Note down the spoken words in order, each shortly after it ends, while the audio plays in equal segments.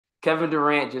Kevin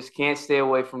Durant just can't stay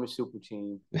away from the super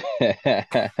team.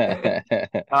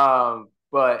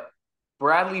 But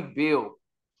Bradley Beal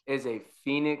is a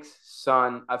Phoenix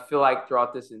Sun. I feel like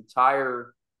throughout this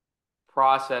entire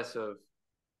process of,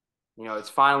 it's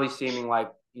finally seeming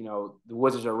like, the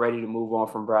Wizards are ready to move on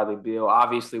from Bradley Beal.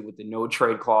 Obviously, with the no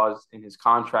trade clause in his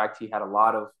contract, he had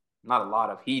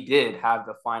he did have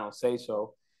the final say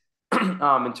so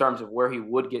in terms of where he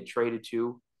would get traded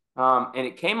to. And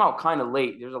it came out kind of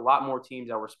late. There's a lot more teams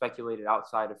that were speculated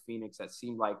outside of Phoenix that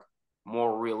seemed like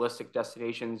more realistic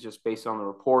destinations just based on the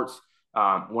reports.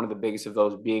 One of the biggest of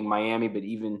those being Miami, but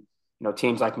even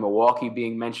teams like Milwaukee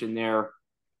being mentioned there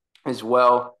as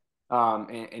well.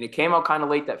 And it came out kind of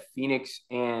late that Phoenix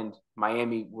and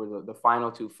Miami were the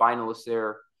final two finalists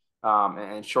there.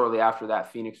 And shortly after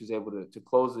that, Phoenix was able to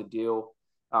close the deal.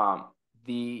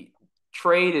 The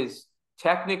trade is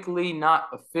technically not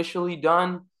officially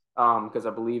done because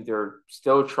I believe they're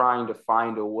still trying to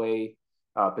find a way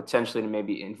potentially to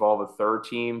maybe involve a third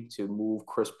team to move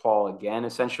Chris Paul again,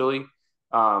 essentially.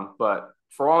 But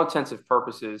for all intents and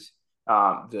purposes,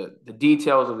 the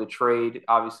details of the trade,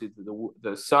 obviously,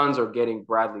 the Suns are getting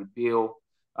Bradley Beal,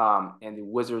 and the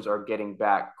Wizards are getting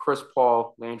back Chris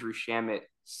Paul, Landry Shamet,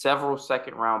 several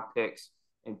second round picks,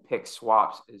 and pick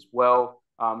swaps as well.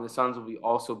 The Suns will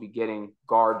also be getting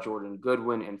guard Jordan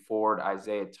Goodwin and forward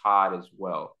Isaiah Todd as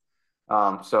well.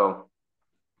 So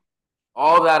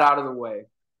all that out of the way,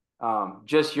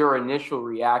 just your initial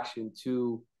reaction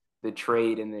to the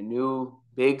trade and the new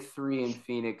big three in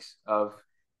Phoenix of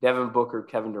Devin Booker,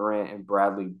 Kevin Durant, and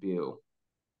Bradley Beal.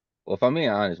 Well, if I'm being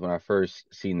honest, when I first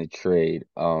seen the trade,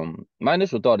 my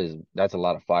initial thought is that's a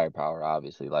lot of firepower,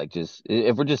 obviously. Like just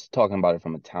if we're just talking about it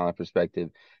from a talent perspective,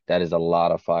 that is a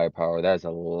lot of firepower. That is a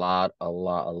lot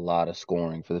of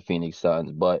scoring for the Phoenix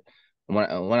Suns. But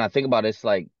when I think about it, it's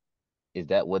like, is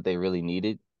that what they really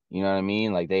needed? You know what I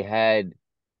mean? Like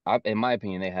in my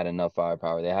opinion, they had enough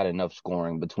firepower. They had enough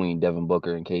scoring between Devin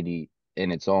Booker and KD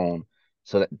in its own,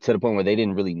 so that, to the point where they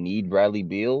didn't really need Bradley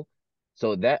Beal.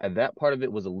 So that part of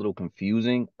it was a little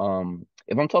confusing.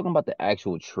 If I'm talking about the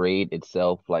actual trade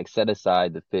itself, like set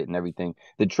aside the fit and everything,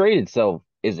 the trade itself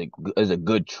is a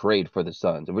good trade for the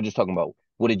Suns. If we're just talking about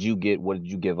what did you get, what did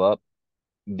you give up,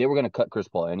 they were gonna cut Chris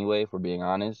Paul anyway, if we're being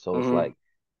honest. So it's Mm-hmm. like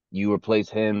you replace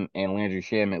him and Landry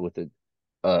Shamet with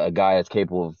a guy that's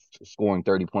capable of scoring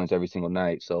 30 points every single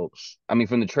night. So, I mean,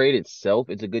 from the trade itself,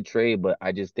 it's a good trade, but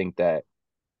I just think that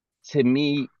to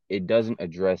me, it doesn't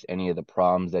address any of the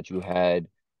problems that you had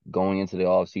going into the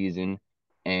offseason.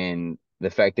 And the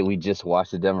fact that we just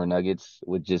watched the Denver Nuggets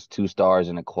with just two stars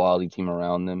and a quality team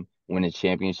around them win a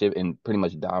championship and pretty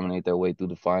much dominate their way through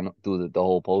the final, through the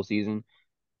whole postseason.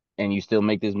 And you still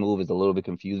make this move is a little bit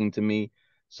confusing to me.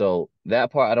 So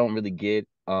that part I don't really get.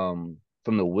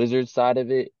 From the Wizards side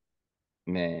of it,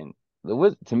 man, the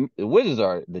Wizards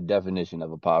are the definition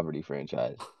of a poverty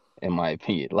franchise, in my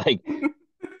opinion.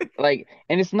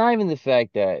 And it's not even the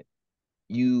fact that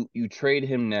you trade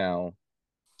him now.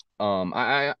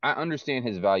 I understand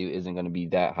his value isn't going to be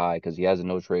that high because he has a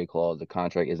no trade clause. The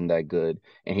contract isn't that good,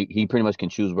 and he pretty much can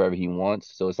choose wherever he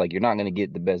wants. So it's like you're not going to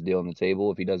get the best deal on the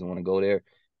table if he doesn't want to go there.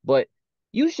 But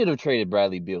you should have traded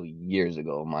Bradley Beal years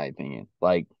ago, in my opinion.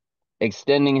 Like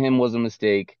extending him was a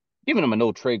mistake. Giving him a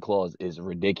no trade clause is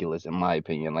ridiculous, in my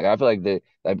opinion. Like I feel like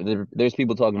there's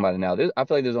people talking about it now. I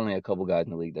feel like there's only a couple guys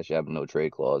in the league that should have a no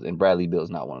trade clause, and Bradley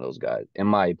Beal's not one of those guys, in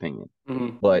my opinion.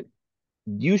 Mm-hmm. But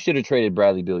you should have traded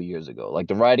Bradley Beal years ago. Like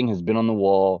the writing has been on the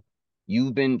wall.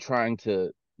 You've been trying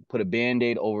to put a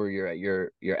band-aid over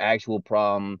your actual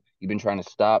problem. You've been trying to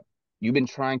stop. You've been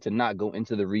trying to not go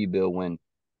into the rebuild when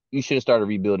you should have started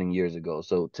rebuilding years ago.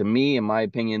 So to me, in my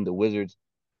opinion, the Wizards,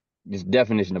 this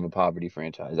definition of a poverty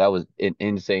franchise. That was an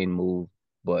insane move.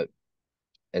 But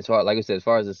like I said, as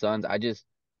far as the Suns, I just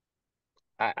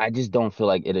don't feel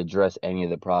like it addressed any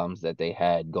of the problems that they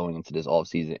had going into this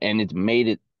offseason. And it's made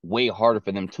it way harder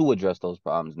for them to address those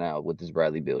problems now with this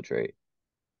Bradley Beal trade.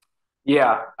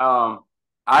 Yeah, I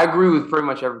agree with pretty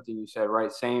much everything you said.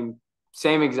 Right, same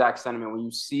exact sentiment. When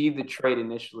you see the trade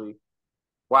initially,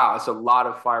 wow, it's a lot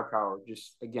of firepower.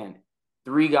 Just again,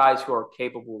 three guys who are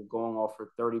capable of going off for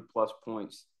 30 plus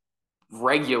points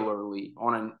regularly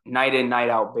on a night in, night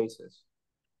out basis.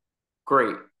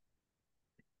 Great.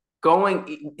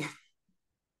 Going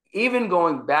even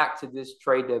going back to this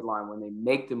trade deadline when they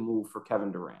make the move for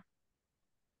Kevin Durant,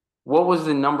 what was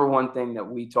the number one thing that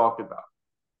we talked about?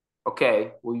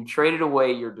 Okay, well, you traded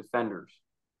away your defenders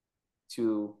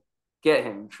to get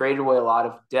him. You traded away a lot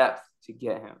of depth to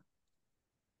get him.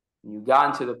 When you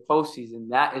got into the postseason,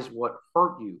 that is what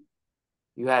hurt you.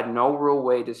 You had no real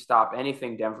way to stop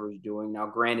anything Denver was doing. Now,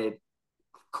 granted,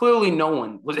 clearly no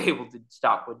one was able to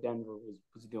stop what Denver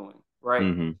was doing, right?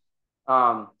 Mm-hmm.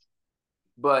 Um,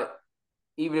 but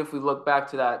even if we look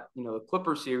back to that, the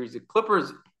Clippers series, the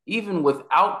Clippers, even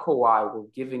without Kawhi, were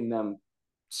giving them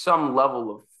some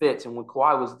level of fits. And when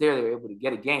Kawhi was there, they were able to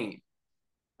get a game.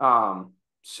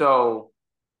 So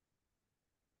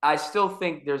I still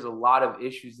think there's a lot of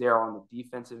issues there on the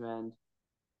defensive end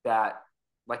that,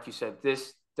 like you said,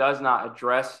 this does not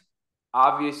address.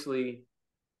 Obviously,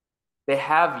 they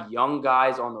have young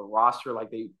guys on the roster. Like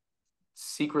they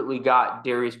secretly got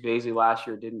Darius Bazley last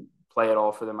year, didn't play at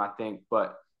all for them, I think.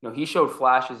 But he showed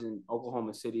flashes in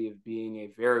Oklahoma City of being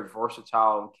a very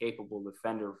versatile and capable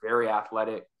defender, very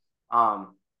athletic.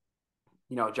 Um,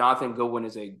 Jonathan Goodwin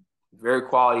is a very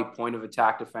quality point of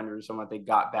attack defender, someone that they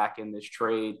got back in this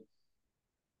trade.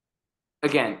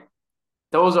 Again,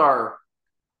 those are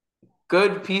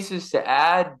good pieces to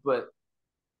add, but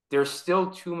there's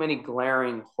still too many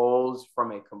glaring holes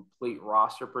from a complete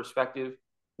roster perspective.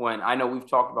 When I know we've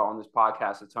talked about on this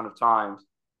podcast a ton of times,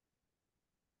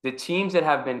 the teams that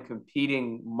have been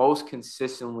competing most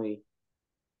consistently,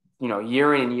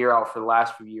 year in and year out for the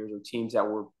last few years are teams that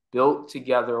were built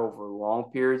together over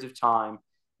long periods of time.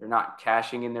 They're not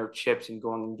cashing in their chips and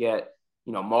going and get,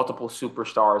 multiple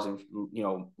superstars and,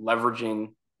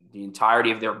 leveraging the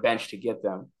entirety of their bench to get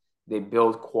them. They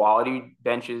build quality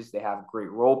benches. They have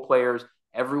great role players.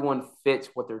 Everyone fits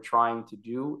what they're trying to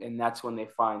do, and that's when they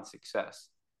find success.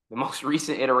 The most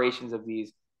recent iterations of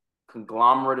these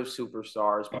conglomerate of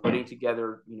superstars putting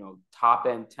together, top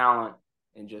end talent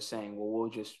and just saying, well, we'll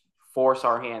just force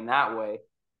our hand that way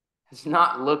has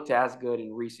not looked as good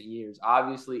in recent years.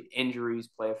 Obviously, injuries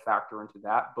play a factor into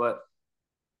that, but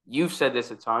you've said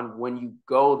this a ton. When you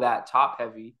go that top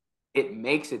heavy, it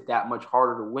makes it that much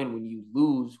harder to win when you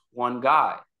lose one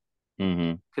guy.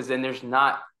 Mm-hmm. Because then there's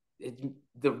not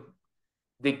the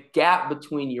gap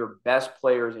between your best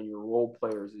players and your role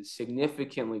players is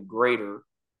significantly greater.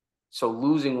 So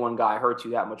losing one guy hurts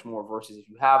you that much more versus if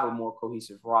you have a more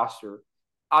cohesive roster,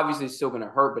 obviously it's still going to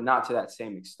hurt, but not to that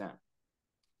same extent. Right.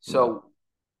 So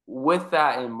with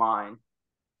that in mind,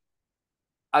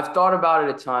 I've thought about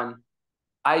it a ton.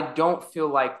 I don't feel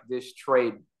like this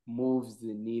trade moves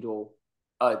the needle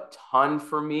a ton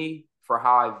for me for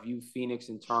how I view Phoenix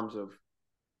in terms of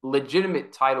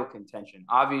legitimate title contention.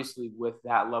 Obviously, with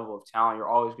that level of talent, you're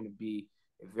always going to be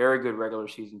a very good regular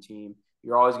season team.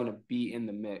 You're always going to be in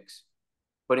the mix.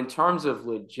 But in terms of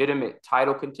legitimate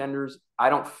title contenders, I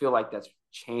don't feel like that's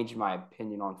changed my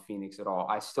opinion on Phoenix at all.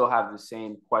 I still have the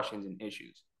same questions and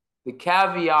issues. The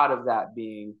caveat of that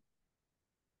being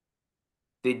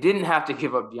they didn't have to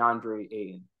give up DeAndre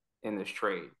Ayton in this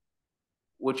trade,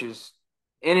 which is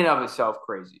in and of itself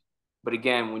crazy. But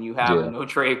again, when you have a Yeah. no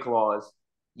trade clause,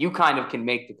 you kind of can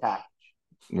make the package.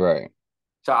 Right.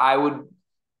 So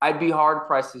I'd be hard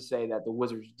pressed to say that the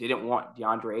Wizards didn't want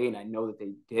DeAndre Ayton. I know that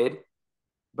they did,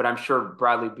 but I'm sure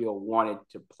Bradley Beal wanted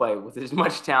to play with as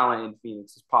much talent in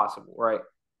Phoenix as possible, right?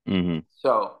 Mm-hmm.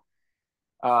 So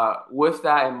with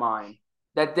that in mind,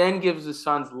 that then gives the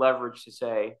Suns leverage to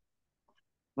say,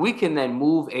 we can then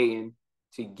move Ayton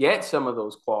to get some of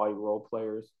those quality role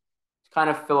players to kind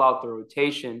of fill out the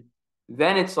rotation.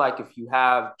 Then it's like if you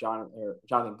have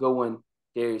Jonathan Goodwin,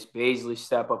 Darius Bazley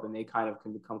step up and they kind of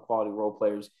can become quality role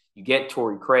players. You get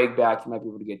Torrey Craig back. You might be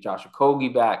able to get Josh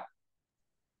Okogie back.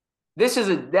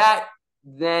 That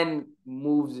then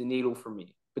moves the needle for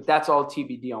me. But that's all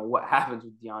TBD on what happens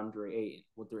with DeAndre Ayton,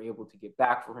 what they're able to get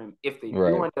back for him. If they do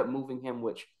Right. end up moving him,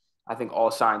 which I think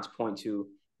all signs point to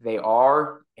they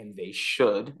are and they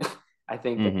should. I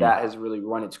think that Mm-hmm. that has really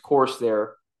run its course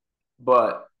there.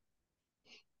 But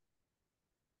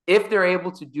if they're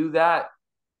able to do that,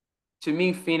 to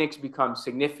me, Phoenix becomes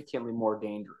significantly more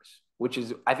dangerous, which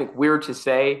is, I think, weird to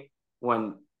say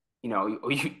when,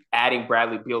 adding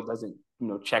Bradley Beal doesn't,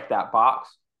 check that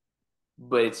box.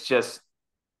 But it's just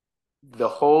the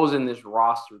holes in this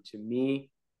roster to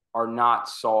me are not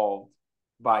solved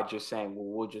by just saying, well,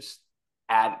 we'll just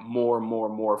add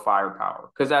more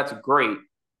firepower because that's great.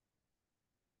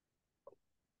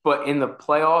 But in the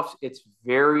playoffs, it's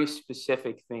very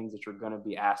specific things that you're going to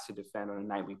be asked to defend on a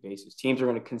nightly basis. Teams are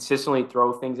going to consistently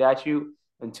throw things at you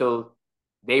until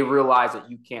they realize that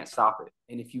you can't stop it.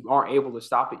 And if you aren't able to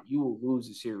stop it, you will lose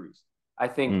the series. I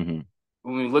think Mm-hmm.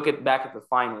 when we look back at the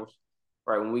finals,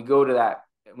 right, when we go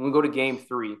to game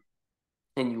 3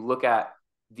 and you look at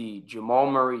the Jamal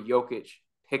Murray Jokic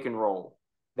pick and roll,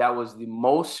 that was the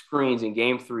most screens in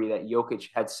game 3 that Jokic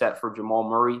had set for Jamal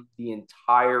Murray the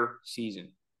entire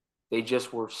season. They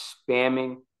just were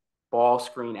spamming ball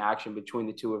screen action between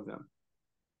the two of them.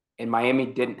 And Miami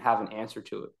didn't have an answer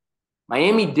to it.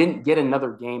 Miami didn't get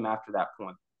another game after that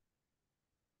point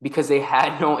because they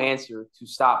had no answer to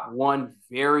stop one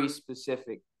very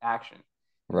specific action. If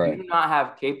you Right. do not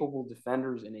have capable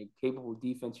defenders and a capable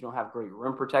defense, you don't have great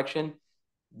rim protection.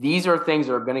 These are things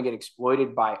that are going to get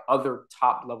exploited by other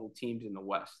top level teams in the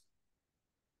West.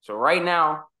 So right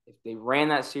now, if they ran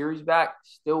that series back,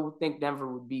 still think Denver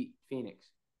would beat Phoenix,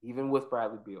 even with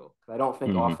Bradley Beal. Because I don't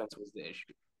think Hmm. offense was the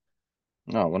issue.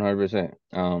 No, 100%.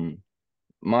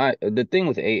 My the thing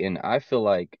with Aiton, I feel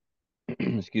like,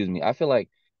 excuse me, I feel like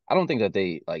I don't think that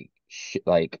they like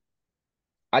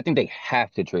I think they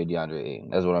have to trade DeAndre Ayton.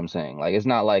 That's what I'm saying. Like it's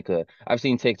not like a I've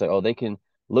seen takes like, oh, they can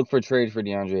look for trades for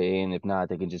DeAndre Ayton. If not,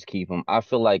 they can just keep him. I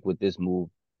feel like with this move,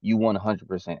 you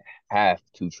 100% have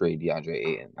to trade DeAndre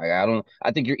Ayton. Like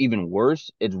I think you're even worse.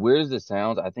 As weird as this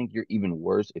sounds, I think you're even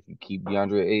worse if you keep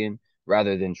DeAndre Ayton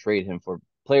rather than trade him for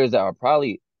players that are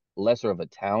probably lesser of a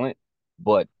talent,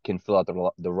 but can fill out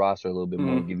the roster a little bit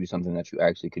more and Mm-hmm. give you something that you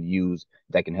actually could use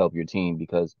that can help your team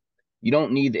because you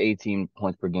don't need the 18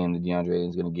 points per game that DeAndre Ayton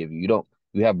is going to give you.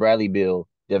 You have Bradley Beal,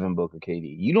 Devin Booker,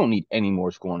 KD. You don't need any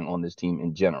more scoring on this team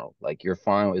in general. Like you're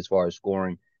fine as far as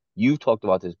scoring. You've talked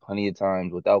about this plenty of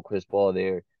times. Without Chris Paul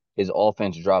there, his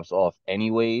offense drops off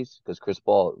anyways because Chris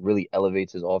Paul really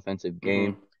elevates his offensive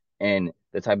game. Mm-hmm. And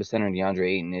the type of center DeAndre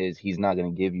Ayton is, he's not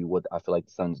going to give you what I feel like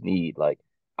the Suns need. Like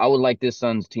I would like this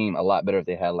Suns team a lot better if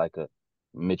they had like a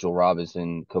Mitchell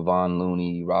Robinson, Kevon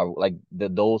Looney, Robert, like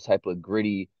those type of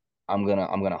gritty. I'm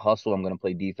gonna hustle. I'm gonna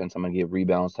play defense. I'm gonna get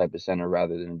rebounds type of center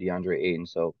rather than DeAndre Ayton.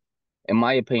 So, in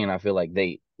my opinion, I feel like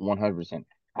they 100%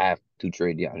 have to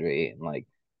trade DeAndre Ayton. Like,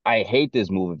 I hate this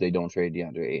move if they don't trade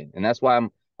DeAndre Ayton, and that's why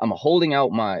I'm holding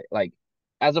out my like.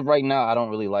 As of right now, I don't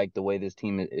really like the way this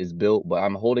team is built, but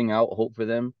I'm holding out hope for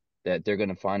them that they're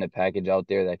gonna find a package out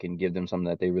there that can give them something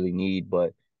that they really need.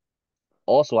 But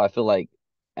also, I feel like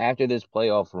after this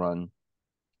playoff run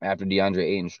after DeAndre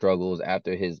Ayton struggles,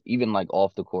 after his even like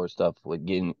off the court stuff with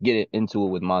get into it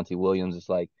with Monty Williams, it's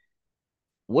like,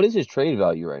 what is his trade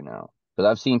value right now? Because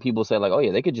I've seen people say like, oh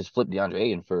yeah, they could just flip DeAndre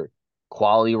Ayton for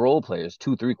quality role players,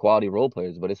 two, three quality role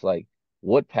players. But it's like,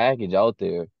 what package out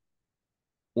there?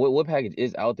 What package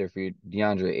is out there for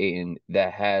DeAndre Ayton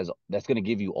that's gonna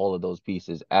give you all of those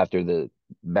pieces after the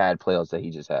bad playoffs that he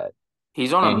just had?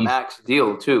 He's on a And max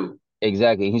deal too.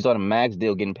 exactly. He's on a max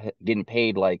deal, getting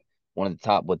paid like one of the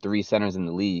top three centers in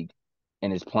the league,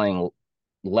 and is playing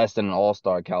less than an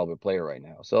all-star caliber player right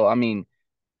now. So I mean,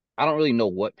 I don't really know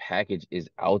what package is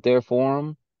out there for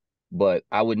him, but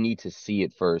I would need to see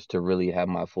it first to really have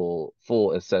my full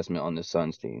assessment on the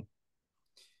Suns team.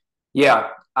 Yeah,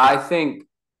 I think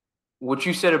what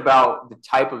you said about the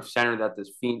type of center that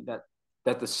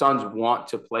the Suns want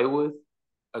to play with,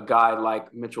 a guy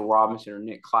like Mitchell Robinson or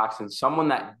Nick Claxton, someone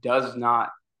that does not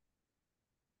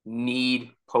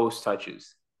need post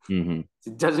touches. Hmm.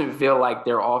 It doesn't feel like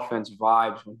their offense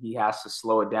vibes when he has to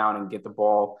slow it down and get the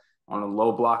ball on a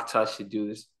low block touch to do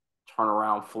this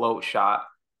turnaround float shot.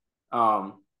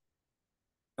 Um,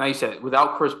 like you said,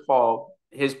 without Chris Paul,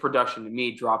 his production to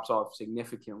me drops off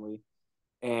significantly.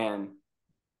 And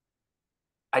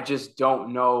I just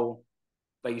don't know,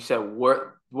 like you said,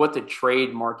 what the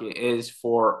trade market is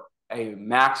for a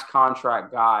max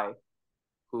contract guy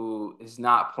who is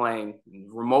not playing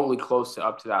remotely close to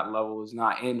up to that level, is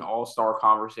not in all-star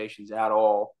conversations at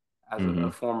all as a Hmm.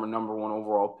 former number one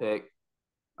overall pick.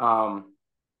 Um,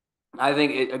 I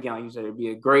think it, again, like you said, it'd be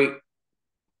a great,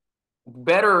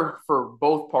 better for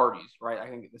both parties, right? I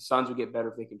think the Suns would get better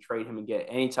if they can trade him and get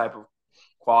any type of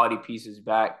quality pieces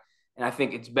back. And I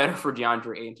think it's better for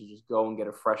DeAndre Ayton to just go and get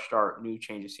a fresh start, new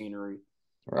change of scenery.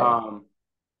 Right. Um,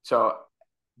 so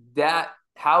that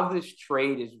how this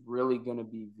trade is really going to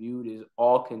be viewed is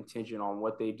all contingent on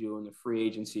what they do in the free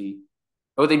agency,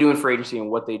 what they do in free agency, and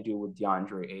what they do with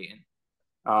DeAndre Ayton.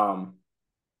 Um,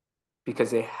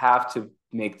 because they have to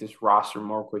make this roster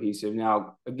more cohesive.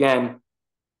 Now, again,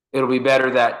 it'll be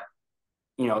better that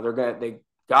they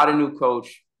got a new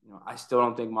coach. I still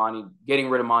don't think getting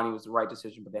rid of Monty was the right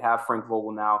decision, but they have Frank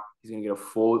Vogel now. He's going to get a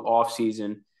full off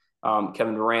season.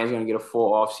 Kevin Durant is going to get a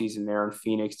full off season there in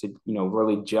Phoenix to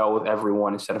really gel with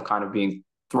everyone instead of kind of being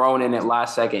thrown in at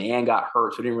last second and got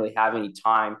hurt, so didn't really have any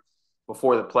time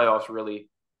before the playoffs really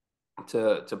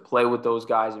to play with those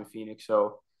guys in Phoenix.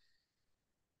 So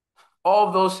all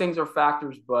of those things are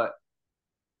factors, but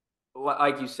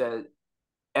like you said,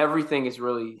 everything is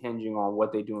really hinging on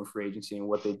what they do in free agency and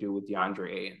what they do with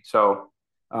DeAndre Ayton. So,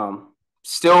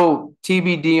 still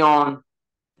TBD on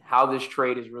how this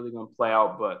trade is really going to play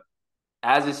out. But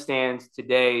as it stands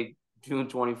today, June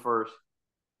 21st,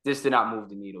 this did not move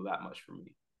the needle that much for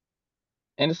me.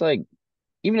 And it's like,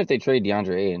 even if they trade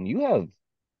DeAndre Ayton, you have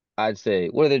I'd say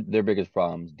what are their biggest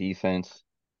problems? Defense,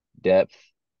 depth.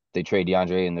 They trade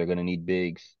DeAndre and they're gonna need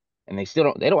bigs. And they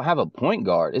don't have a point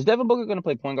guard. Is Devin Booker gonna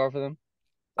play point guard for them?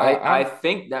 Like I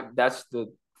think that's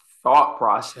the thought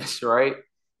process, right?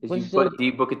 Is but you still put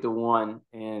D Book at the one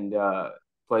and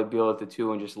play Beal at the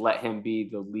two and just let him be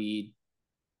the lead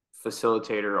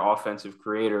facilitator, offensive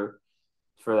creator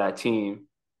for that team.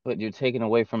 but you're taking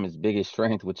away from his biggest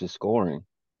strength, which is scoring.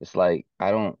 It's like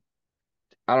I don't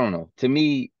know. To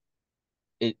me,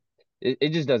 it it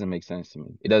just doesn't make sense to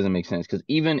me. It doesn't make sense because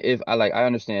even if I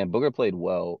understand Booker played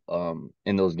well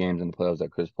in those games in the playoffs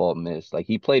that Chris Paul missed. Like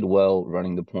he played well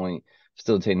running the point,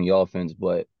 facilitating the offense,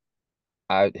 but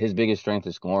I his biggest strength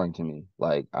is scoring to me.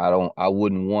 Like I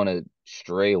wouldn't want to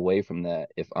stray away from that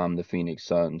if I'm the Phoenix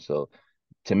Suns. So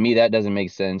to me that doesn't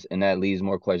make sense and that leaves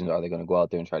more questions. Are they going to go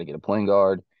out there and try to get a point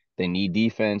guard? They need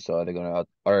defense, so are they going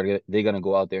to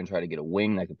go out there and try to get a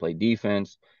wing that can play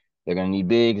defense? They're going to need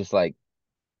bigs. It's like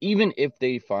even if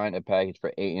they find a package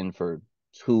for Aiton for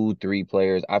 2, 3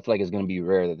 players, I feel like it's going to be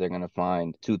rare that they're going to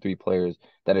find 2, 3 players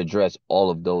that address all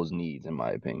of those needs, in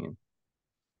my opinion.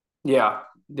 Yeah,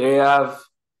 they have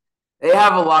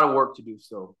a lot of work to do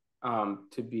still.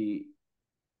 To be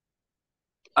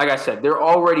like I said, they're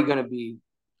already going to be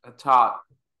a top.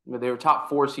 They were top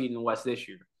four seed in the West this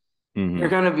year. They're Hmm.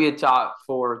 going to be a top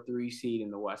 4, 3 seed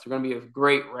in the West. They're going to be a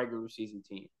great regular season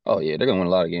team. Oh yeah, they're going to win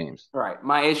a lot of games. All right.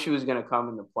 My issue is going to come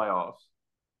in the playoffs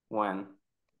when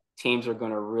teams are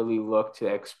going to really look to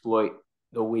exploit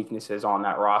the weaknesses on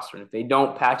that roster. And if they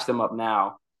don't patch them up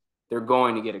now, they're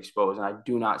going to get exposed. And I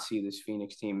do not see this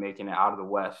Phoenix team making it out of the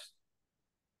West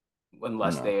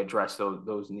unless No. they address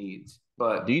those needs. Do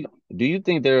But you do you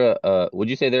think they're would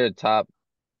you say they're a top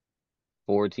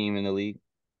 4 team in the league?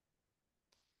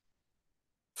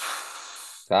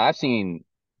 I've seen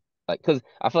like because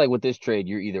I feel like with this trade,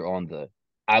 you're either on the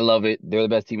I love it, they're the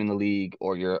best team in the league,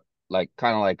 or you're like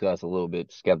kind of like us, a little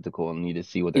bit skeptical and need to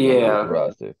see what they're gonna do with the yeah,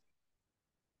 roster.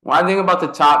 when I think about the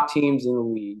top teams in the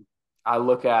league, I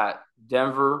look at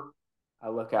Denver, I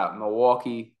look at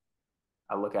Milwaukee,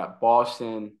 I look at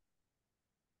Boston.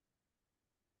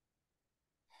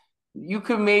 You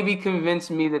could maybe convince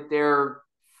me that they're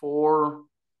four.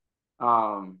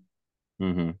 Um,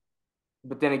 Hmm.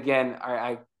 but then again,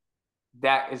 I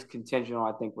that is contingent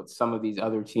on I think what some of these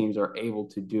other teams are able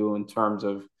to do in terms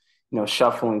of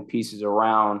shuffling pieces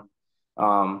around.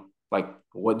 Like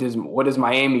what does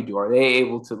Miami do? Are they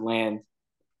able to land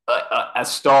a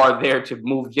star there to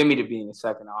move Jimmy to being a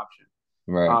second option?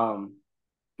 Right. Um,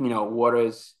 what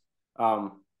is a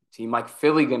team like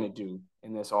Philly going to do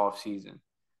in this offseason?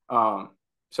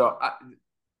 So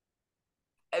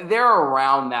they're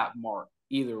around that mark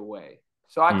either way.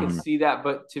 So I could Hmm. see that.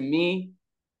 But to me,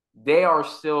 they are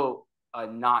still a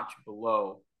notch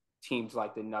below teams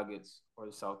like the Nuggets or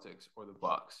the Celtics or the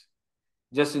Bucks,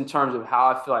 just in terms of how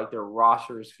I feel like their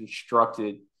roster is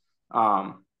constructed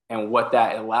and what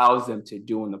that allows them to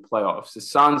do in the playoffs. The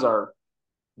Suns are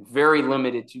very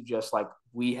limited to just like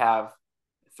we have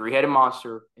a three-headed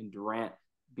monster in Durant,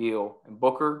 Beal, and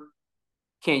Booker.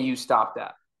 Can you stop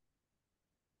that?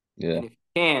 Yeah. And if you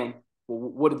can, well,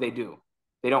 what do they do?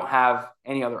 They don't have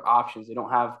any other options. They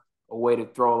don't have a way to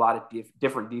throw a lot of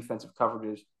different defensive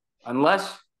coverages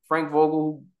unless Frank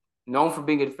Vogel, known for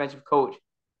being a defensive coach,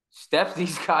 steps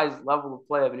these guys' level of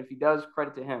play up. And if he does,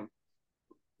 credit to him.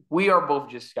 We are both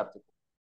just skeptical.